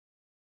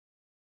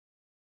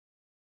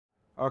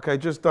Okay,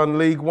 just done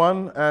League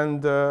One,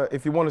 and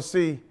if you want to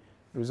see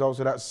the results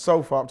of that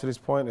so far up to this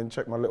point, then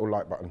check my little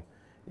like button.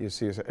 You'll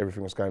see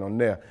everything that's going on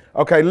there.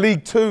 Okay,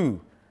 League Two,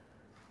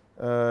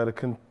 the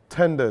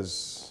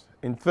contenders.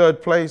 In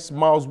third place,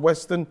 Miles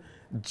Weston,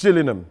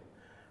 Gillingham.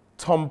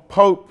 Tom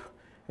Pope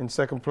in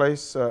second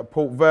place,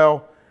 Port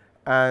Vale,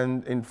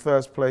 and in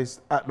first place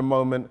at the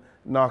moment,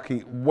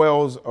 Narky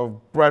Wells of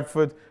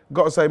Bradford.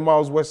 Got to say,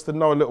 Miles Weston,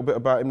 know a little bit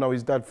about him, know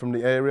his dad from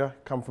the area,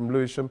 come from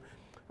Lewisham.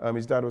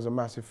 His dad was a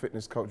massive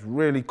fitness coach,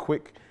 really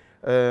quick.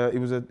 He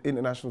was an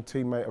international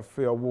teammate of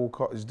Theo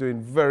Walcott. He's doing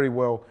very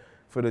well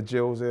for the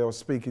Gills. I was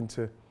speaking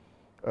to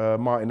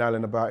Martin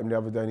Allen about him the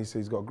other day, and he said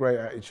he's got a great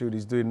attitude.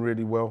 He's doing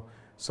really well.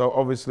 So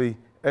obviously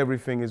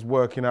everything is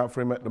working out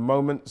for him at the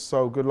moment.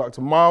 So good luck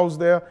to Miles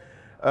there.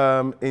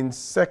 In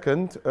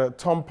second,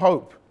 Tom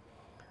Pope,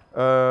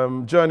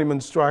 journeyman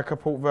striker,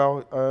 Port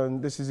Vale.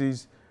 This is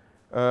his.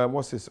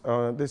 What's this?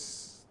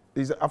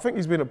 I think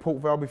he's been at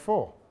Port Vale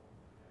before.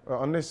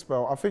 On this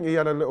spell, I think he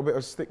had a little bit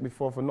of stick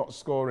before for not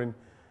scoring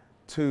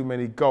too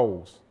many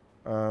goals.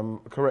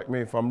 Correct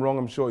me if I'm wrong,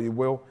 I'm sure you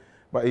will.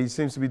 But he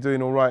seems to be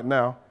doing all right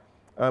now.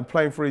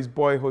 Playing for his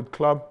boyhood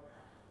club.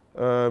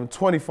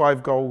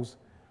 25 goals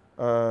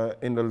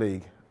in the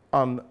league.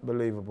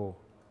 Unbelievable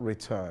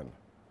return.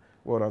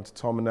 Well done to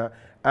Tom and that.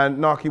 And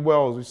Narky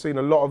Wells, we've seen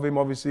a lot of him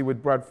obviously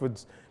with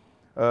Bradford's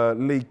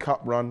League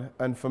Cup run.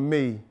 And for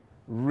me,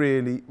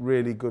 really,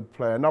 really good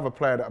player. Another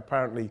player that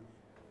apparently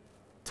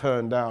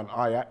turned down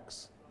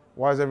Ajax.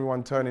 Why is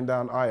everyone turning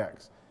down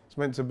Ajax? It's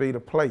meant to be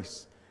the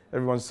place.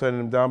 Everyone's turning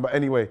them down. But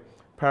anyway,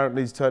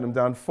 apparently he's turned them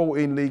down.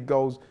 14 league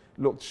goals,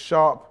 looked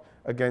sharp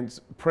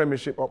against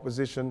Premiership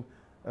opposition,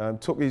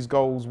 took his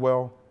goals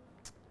well.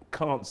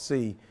 Can't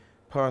see,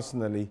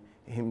 personally,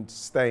 him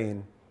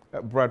staying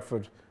at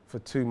Bradford for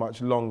too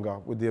much longer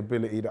with the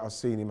ability that I've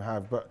seen him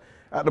have. But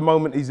at the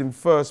moment, he's in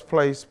first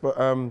place. But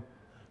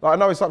I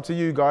know it's up to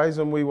you guys,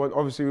 and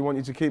obviously we want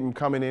you to keep him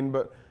coming in,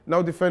 but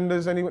no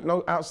defenders,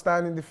 no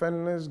outstanding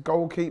defenders,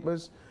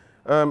 goalkeepers.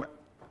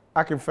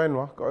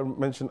 Akinfenwa, got to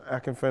mention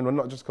Akinfenwa,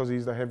 not just because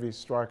he's the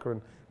heaviest striker,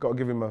 and got to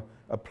give him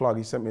a plug.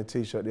 He sent me a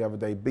T-shirt the other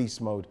day,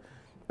 Beast Mode.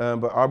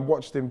 But I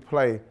watched him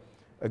play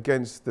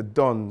against the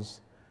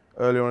Dons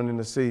earlier on in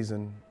the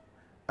season,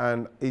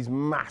 and he's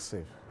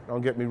massive,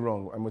 don't get me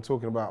wrong, and we're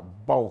talking about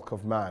bulk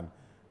of man,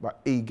 but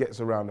he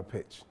gets around the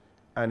pitch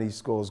and he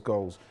scores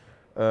goals.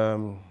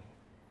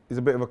 He's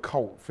a bit of a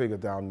cult figure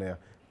down there,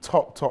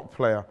 top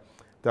player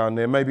down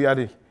there. Maybe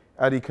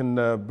Addy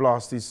can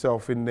blast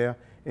himself in there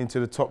into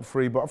the top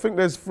three, but I think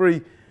there's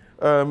three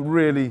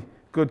really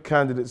good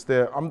candidates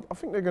there. I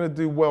think they're going to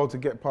do well to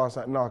get past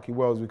that Narky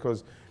Wells,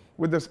 because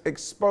with this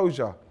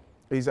exposure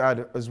he's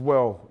had as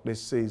well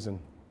this season,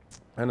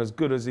 and as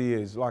good as he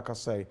is, like I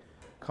say,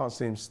 can't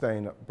see him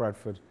staying at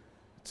Bradford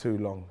too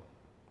long.